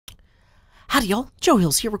Howdy y'all, Joe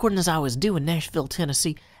Hills here, recording as I was due in Nashville,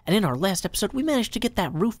 Tennessee, and in our last episode we managed to get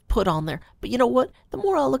that roof put on there, but you know what, the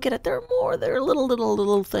more I look at it, there are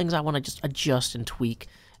little things I want to just adjust and tweak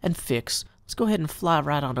and fix. Let's go ahead and fly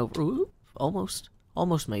right on over. Ooh, almost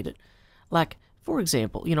made it. Like, for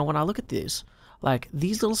example, you know, when I look at this, like,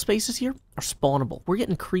 these little spaces here are spawnable. We're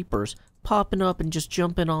getting creepers popping up and just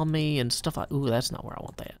jumping on me and stuff like, ooh, that's not where I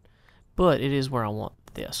want that. But it is where I want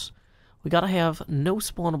this. We gotta have no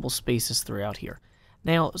spawnable spaces throughout here.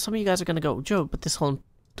 Now, some of you guys are gonna go, Joe, but this whole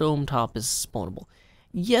dome top is spawnable.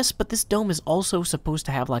 Yes, but this dome is also supposed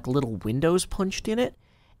to have like little windows punched in it.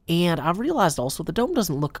 And I realized also the dome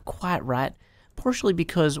doesn't look quite right, partially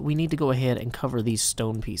because we need to go ahead and cover these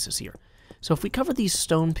stone pieces here. So if we cover these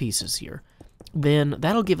stone pieces here, then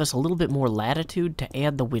that'll give us a little bit more latitude to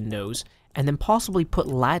add the windows, and then possibly put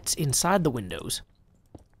lights inside the windows,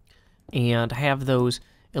 and have those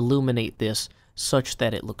illuminate this such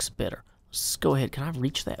that it looks better. Let's go ahead. Can I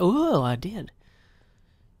reach that? Oh, I did.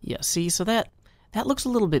 Yeah, see, so that looks a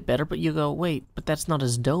little bit better, but you go, wait, but that's not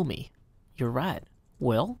as domey. You're right.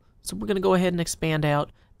 Well, so we're going to go ahead and expand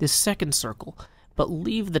out this second circle, but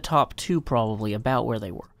leave the top two probably about where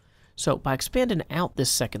they were. So by expanding out this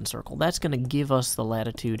second circle, that's going to give us the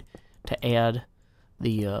latitude to add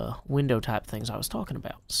the window type things I was talking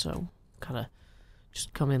about. So kind of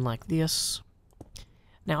just come in like this.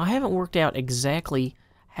 Now, I haven't worked out exactly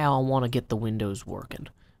how I want to get the windows working,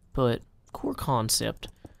 but core concept,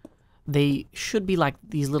 they should be like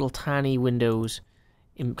these little tiny windows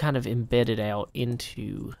kind of embedded out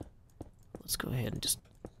into, let's go ahead and just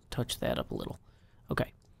touch that up a little.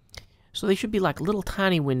 Okay, so they should be like little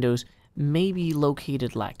tiny windows, maybe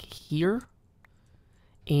located like here,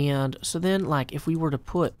 and so then like if we were to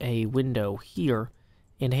put a window here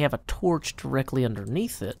and have a torch directly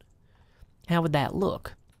underneath it, how would that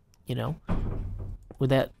look? You know, would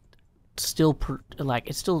that still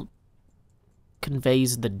it still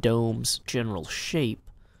conveys the dome's general shape,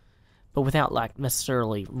 but without like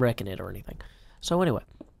necessarily wrecking it or anything. So anyway,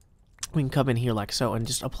 we can come in here like so and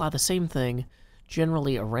just apply the same thing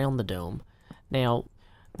generally around the dome. Now,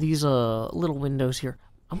 these little windows here,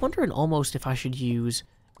 I'm wondering almost if I should use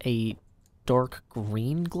a dark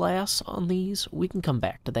green glass on these. We can come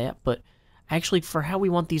back to that, but actually for how we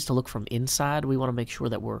want these to look from inside, we want to make sure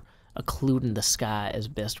that we're occluding the sky as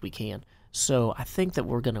best we can. So I think that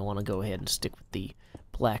we're going to want to go ahead and stick with the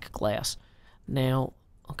black glass. Now,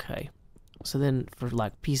 okay, so then for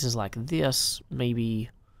like pieces like this, maybe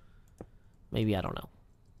I don't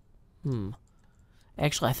know.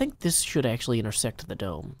 Actually, I think this should actually intersect the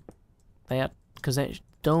dome. Because that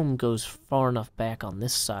dome goes far enough back on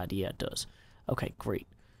this side. Yeah, it does. Okay, great.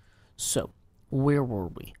 So, where were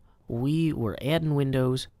we? We were adding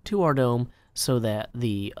windows to our dome so that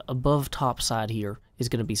the above top side here is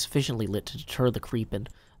going to be sufficiently lit to deter the creeping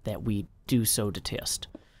that we do so detest.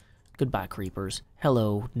 Goodbye, creepers.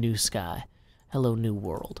 Hello, new sky. Hello, new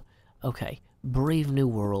world. Okay, brave new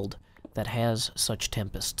world that has such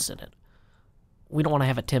tempests in it. We don't want to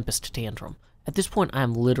have a tempest tantrum. At this point,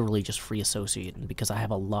 I'm literally just free associating because I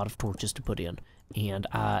have a lot of torches to put in, and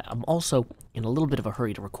I'm also in a little bit of a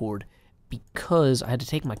hurry to record because I had to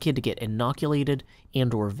take my kid to get inoculated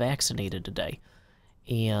and or vaccinated today,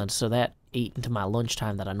 and so that ate into my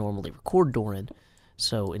lunchtime that I normally record during.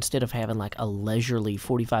 So instead of having like a leisurely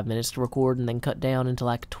 45 minutes to record and then cut down into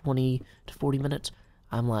like 20 to 40 minutes,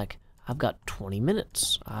 I'm like, I've got 20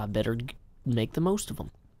 minutes. I better make the most of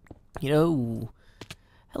them. You know,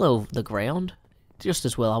 hello, the ground. Just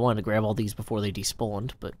as well, I wanted to grab all these before they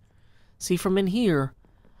despawned, but see, from in here,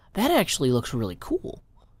 that actually looks really cool.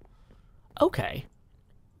 Okay,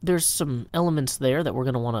 there's some elements there that we're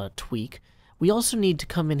going to want to tweak. We also need to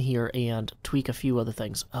come in here and tweak a few other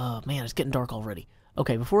things. Man, it's getting dark already.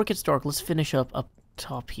 Okay, before it gets dark, let's finish up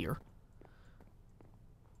top here.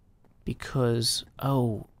 Because,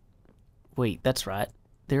 oh, wait, that's right.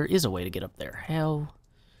 There is a way to get up there. How?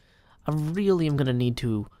 I really am going to need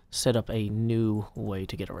to set up a new way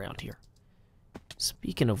to get around here.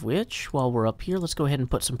 Speaking of which, while we're up here, let's go ahead and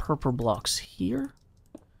put some purple blocks here.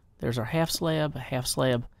 There's our half slab, half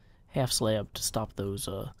slab, half slab to stop those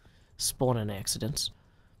spawning accidents.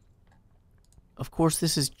 Of course,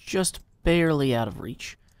 this is just barely out of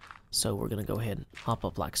reach, so we're going to go ahead and hop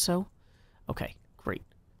up like so. Okay, great.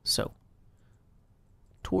 So,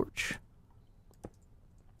 torch.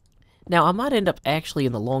 Now, I might end up actually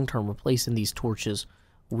in the long term replacing these torches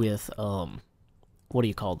with, what do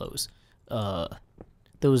you call those?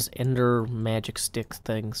 Those ender magic stick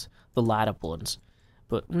things, the light up ones,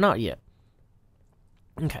 but not yet.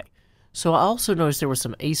 Okay, so I also noticed there was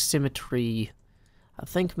some asymmetry, I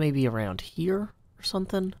think maybe around here or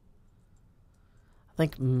something. I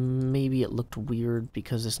think maybe it looked weird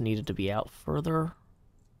because this needed to be out further.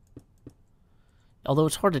 Although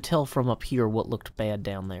it's hard to tell from up here what looked bad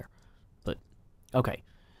down there. But, okay.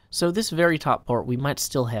 So this very top part, we might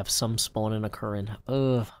still have some spawning occurring.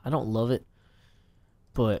 I don't love it.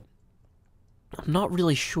 But I'm not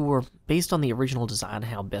really sure, based on the original design,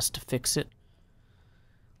 how best to fix it.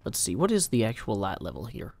 Let's see, what is the actual light level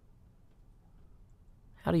here?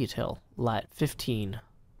 How do you tell? Light, 15.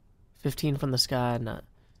 15 from the sky, not...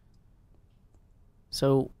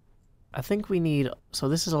 So, I think we need... So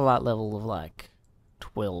this is a light level of, like,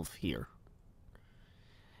 12 here.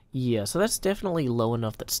 Yeah, so that's definitely low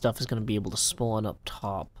enough that stuff is going to be able to spawn up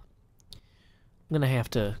top. I'm going to have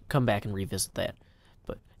to come back and revisit that.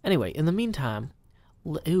 But, anyway, in the meantime...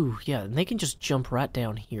 Ooh, yeah, and they can just jump right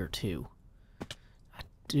down here, too.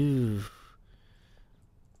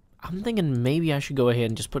 I'm thinking maybe I should go ahead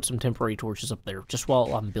and just put some temporary torches up there, just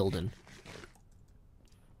while I'm building.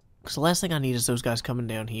 Because the last thing I need is those guys coming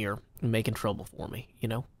down here and making trouble for me, you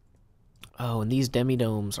know? Oh, and these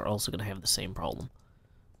demi-domes are also going to have the same problem.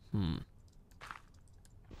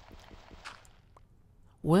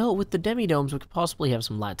 Well, with the demi-domes, we could possibly have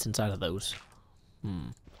some lights inside of those.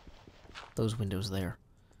 Those windows there.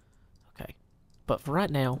 Okay. But for right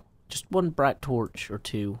now... Just one bright torch or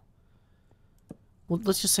two. Well,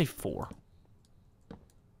 let's just say 4.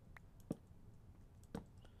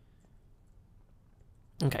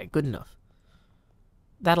 Okay, good enough.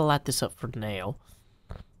 That'll light this up for now.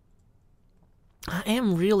 I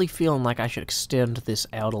am really feeling like I should extend this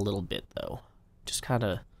out a little bit, though. Just kind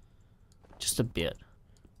of... Just a bit.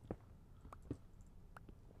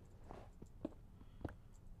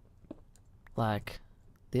 Like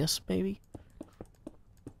this, maybe?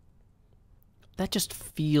 That just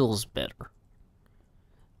feels better.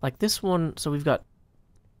 Like this one, so we've got...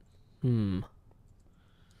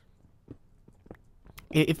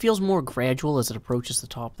 It feels more gradual as it approaches the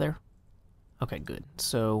top there. Okay, good.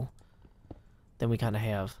 So, then we kind of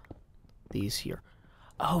have these here.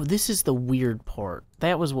 Oh, this is the weird part.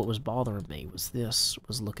 That was what was bothering me, was this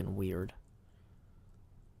was looking weird.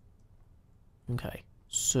 Okay,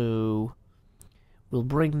 so we'll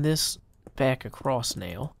bring this back across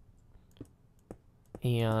now.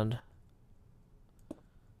 And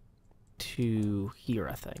to here,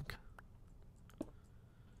 I think.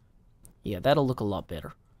 Yeah, that'll look a lot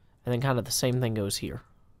better. And then kind of the same thing goes here.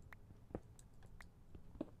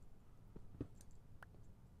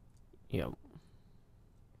 Yeah.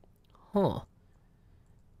 Huh.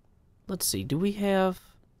 Let's see, do we have...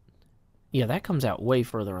 Yeah, that comes out way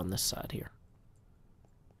further on this side here.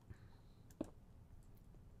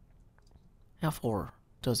 How far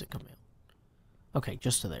does it come out? Okay,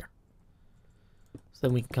 just to there. So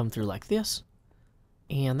then we can come through like this.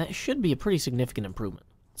 And that should be a pretty significant improvement.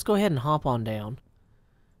 Let's go ahead and hop on down.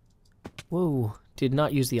 Whoa, did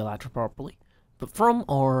not use the elytra properly. But from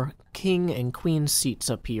our king and queen seats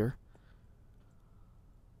up here...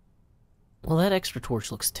 Well, that extra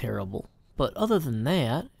torch looks terrible. But other than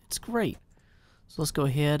that, it's great. So let's go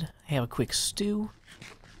ahead, have a quick stew.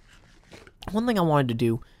 One thing I wanted to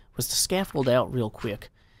do was to scaffold out real quick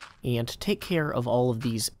and to take care of all of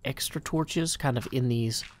these extra torches kind of in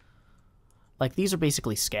these... Like, these are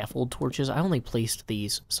basically scaffold torches. I only placed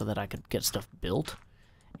these so that I could get stuff built.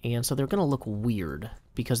 And so they're going to look weird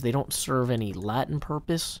because they don't serve any lighting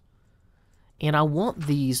purpose. And I want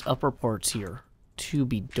these upper parts here to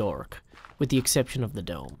be dark, with the exception of the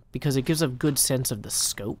dome, because it gives a good sense of the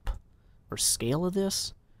scope or scale of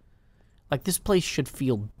this. Like, this place should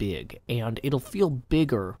feel big, and it'll feel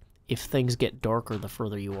bigger if things get darker the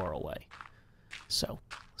further you are away. So,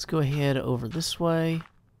 let's go ahead over this way.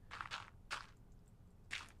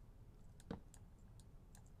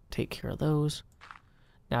 Take care of those.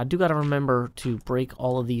 Now, I do got to remember to break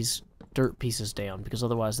all of these dirt pieces down, because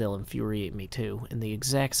otherwise they'll infuriate me too, in the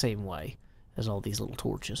exact same way as all these little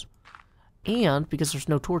torches. And, because there's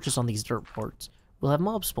no torches on these dirt parts, we'll have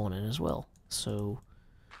mobs spawning as well. So,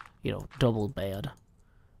 you know, double bad.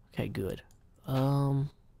 Okay, good. And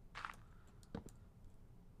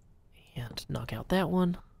knock out that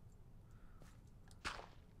one.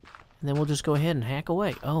 And then we'll just go ahead and hack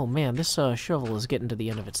away. Oh man, this shovel is getting to the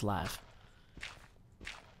end of its life.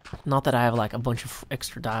 Not that I have like a bunch of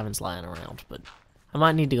extra diamonds lying around, but I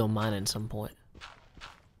might need to go mining at some point.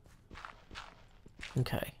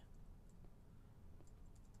 Okay.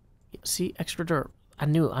 See, extra dirt. I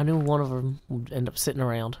knew one of them would end up sitting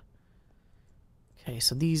around. Okay,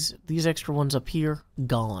 so these extra ones up here,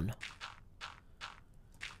 gone.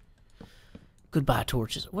 Goodbye,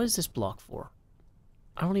 torches. What is this block for?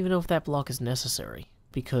 I don't even know if that block is necessary,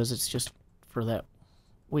 because it's just for that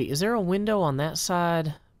Wait, is there a window on that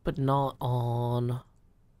side, but not on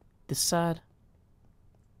this side?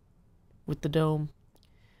 With the dome?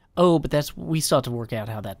 Oh, but that's... we still have to work out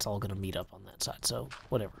how that's all going to meet up on that side, so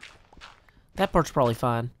whatever. That part's probably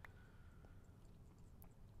fine.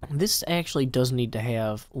 This actually does need to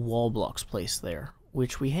have wall blocks placed there,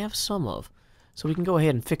 which we have some of. So we can go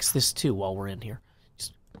ahead and fix this too while we're in here.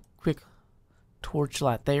 Just quick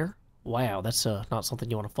torchlight there. Wow, that's not something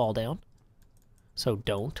you want to fall down. So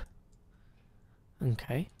don't.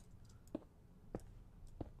 Okay.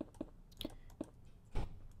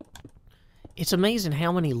 It's amazing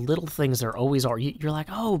how many little things there always are. You're like,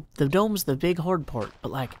 oh, the dome's the big hard part.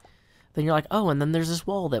 But like, then you're like, oh, and then there's this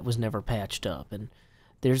wall that was never patched up. And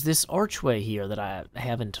there's this archway here that I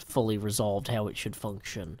haven't fully resolved how it should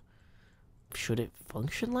function. Should it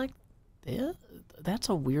function like that? That's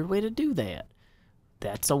a weird way to do that.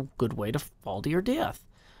 That's a good way to fall to your death.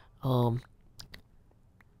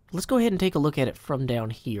 Let's go ahead and take a look at it from down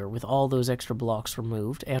here with all those extra blocks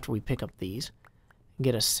removed after we pick up these. And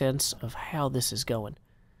get a sense of how this is going.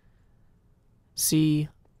 See,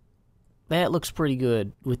 that looks pretty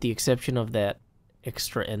good with the exception of that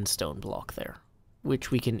extra endstone block there,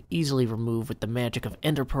 which we can easily remove with the magic of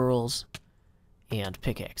ender pearls and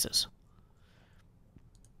pickaxes.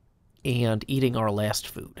 And eating our last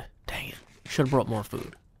food. Dang it. Should have brought more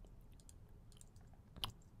food.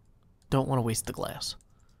 Don't want to waste the glass.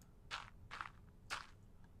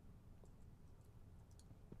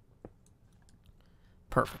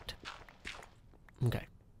 Perfect. Okay.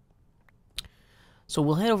 So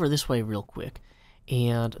we'll head over this way real quick.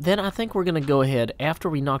 And then I think we're going to go ahead, after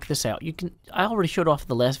we knock this out, I already showed off in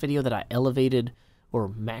the last video that I elevated or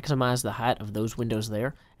maximized the height of those windows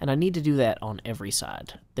there, and I need to do that on every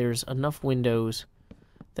side. There's enough windows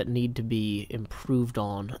that need to be improved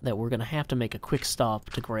on that we're going to have to make a quick stop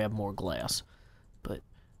to grab more glass. But,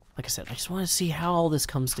 like I said, I just want to see how all this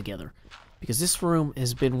comes together, because this room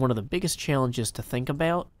has been one of the biggest challenges to think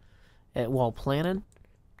about while planning,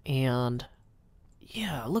 and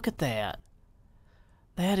yeah, look at that.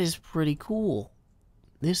 That is pretty cool.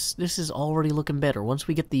 This is already looking better. Once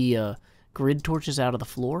we get the grid torches out of the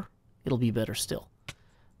floor, it'll be better still.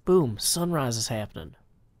 Boom, sunrise is happening.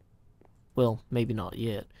 Well, maybe not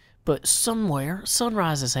yet, but somewhere,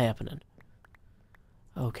 sunrise is happening.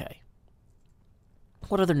 Okay.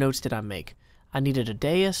 What other notes did I make? I needed a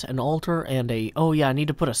dais, an altar, and a... oh yeah, I need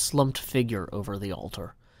to put a slumped figure over the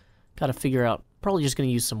altar. Gotta figure out... probably just gonna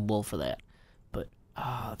use some wool for that. But,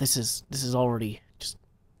 this is already just...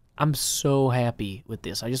 I'm so happy with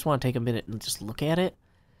this. I just want to take a minute and just look at it.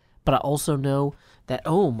 But I also know that...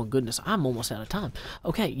 oh my goodness, I'm almost out of time.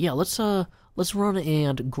 Okay, yeah, let's run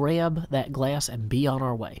and grab that glass and be on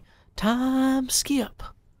our way. Time skip.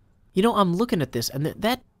 You know, I'm looking at this, and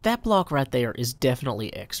that block right there is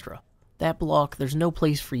definitely extra. That block, there's no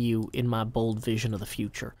place for you in my bold vision of the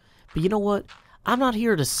future. But you know what? I'm not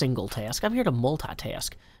here to single task. I'm here to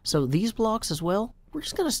multitask. So these blocks as well, we're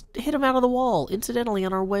just going to hit them out of the wall, incidentally,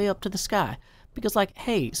 on our way up to the sky. Because, like,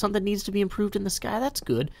 hey, something needs to be improved in the sky, that's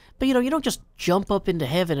good. But, you know, you don't just jump up into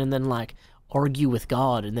heaven and then, like, argue with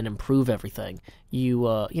God and then improve everything.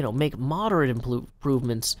 You, you know, make moderate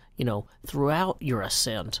improvements, you know, throughout your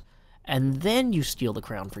ascent. And then you steal the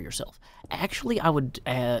crown for yourself. Actually, I would...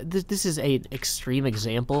 this is an extreme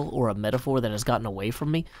example or a metaphor that has gotten away from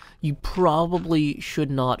me. You probably should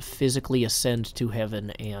not physically ascend to heaven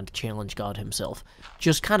and challenge God himself.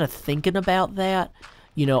 Just kind of thinking about that,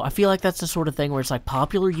 you know, I feel like that's the sort of thing where it's like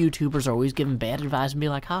popular YouTubers are always giving bad advice and be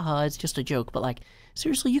like, haha, it's just a joke. But, like,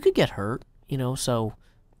 seriously, you could get hurt, you know, so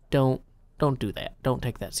don't do that. Don't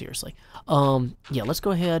take that seriously. Yeah, let's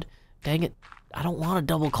go ahead. Dang it. I don't want a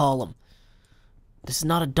double column. This is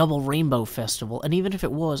not a double rainbow festival, and even if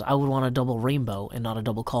it was, I would want a double rainbow and not a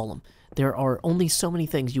double column. There are only so many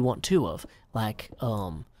things you want two of, like,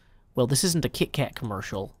 well, this isn't a Kit Kat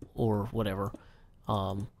commercial, or whatever.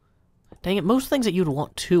 Dang it, most things that you'd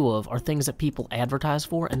want two of are things that people advertise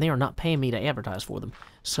for, and they are not paying me to advertise for them.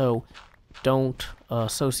 So, don't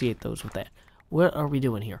associate those with that. What are we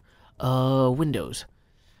doing here? Windows.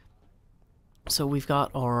 So we've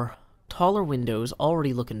got our taller windows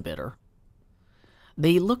already looking better.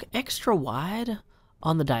 They look extra wide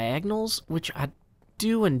on the diagonals, which I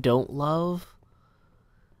do and don't love.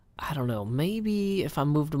 I don't know, maybe if I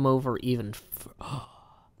moved them over even...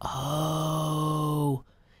 oh...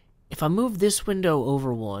 If I move this window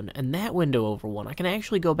over one and that window over one, I can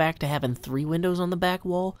actually go back to having 3 windows on the back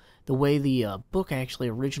wall, the way the book actually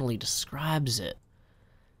originally describes it.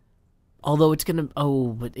 Although it's gonna... oh,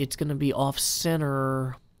 but it's gonna be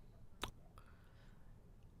off-center...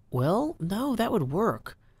 well, no, that would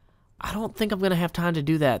work. I don't think I'm going to have time to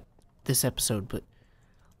do that this episode, but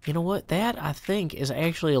you know what? That, I think, is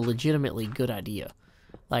actually a legitimately good idea.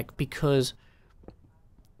 Like, because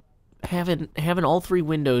having all 3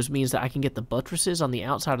 windows means that I can get the buttresses on the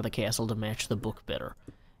outside of the castle to match the book better.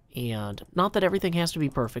 And not that everything has to be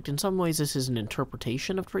perfect. In some ways, this is an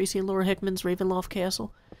interpretation of Tracy and Laura Hickman's Ravenloft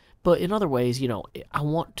Castle. But in other ways, you know, I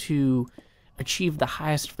want to achieve the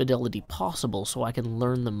highest fidelity possible so I can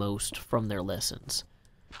learn the most from their lessons.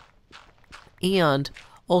 And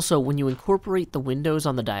also, when you incorporate the windows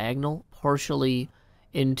on the diagonal partially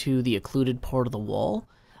into the occluded part of the wall,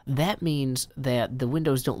 that means that the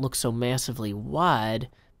windows don't look so massively wide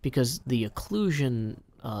because the occlusion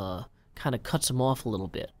kind of cuts them off a little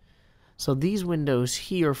bit. So these windows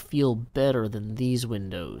here feel better than these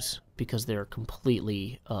windows because they're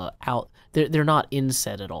completely out. They're not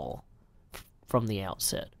inset at all from the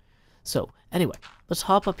outset. So anyway, let's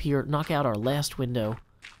hop up here, knock out our last window.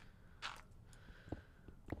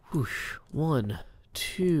 Whoosh. 1,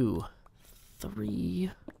 2,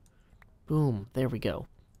 3. Boom. There we go.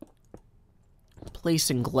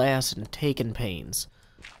 Placing glass and taking pains.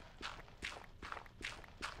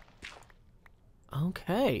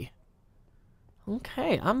 Okay.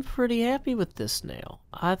 Okay, I'm pretty happy with this now.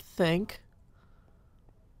 I think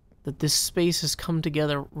that this space has come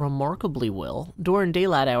together remarkably well. During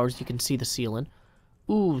daylight hours, you can see the ceiling.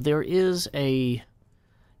 Ooh, there is a...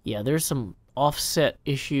 Yeah, there's some offset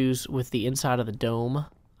issues with the inside of the dome.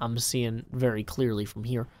 I'm seeing very clearly from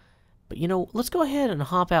here. But, you know, let's go ahead and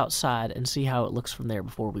hop outside and see how it looks from there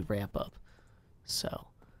before we wrap up. So,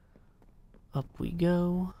 up we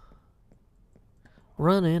go.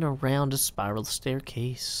 Running around a spiral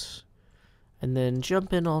staircase. And then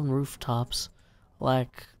jumping on rooftops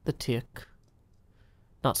like the Tick.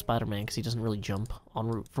 Not Spider-Man, because he doesn't really jump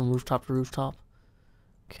on from rooftop to rooftop.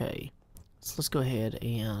 Okay, so let's go ahead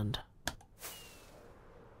and...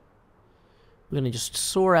 We're going to just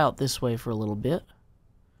soar out this way for a little bit.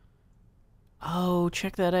 Oh,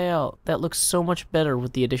 check that out. That looks so much better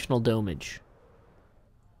with the additional domage.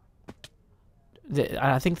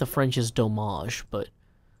 I think the French is dommage, but...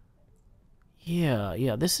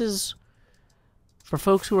 Yeah, this is... For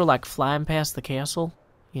folks who are, like, flying past the castle,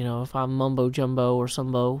 you know, if I'm Mumbo Jumbo or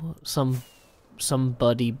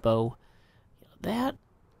somebody Bo,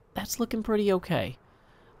 that's looking pretty okay.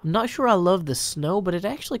 I'm not sure I love the snow, but it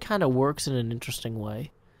actually kind of works in an interesting way.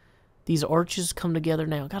 These arches come together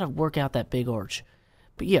now. Gotta work out that big arch.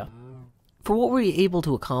 But yeah, for what we're able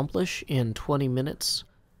to accomplish in 20 minutes,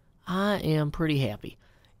 I am pretty happy.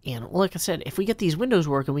 And like I said, if we get these windows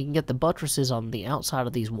working, we can get the buttresses on the outside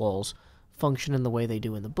of these walls functioning the way they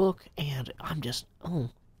do in the book, and I'm just,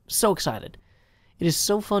 so excited. It is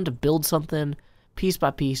so fun to build something piece by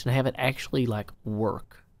piece and have it actually, like,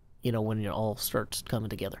 work, you know, when it all starts coming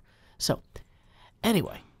together. So,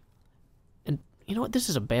 anyway, and you know what? This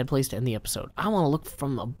is a bad place to end the episode. I want to look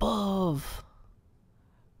from above.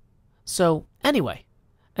 So, anyway,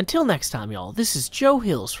 until next time, y'all, this is Joe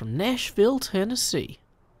Hills from Nashville, Tennessee.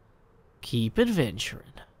 Keep adventuring.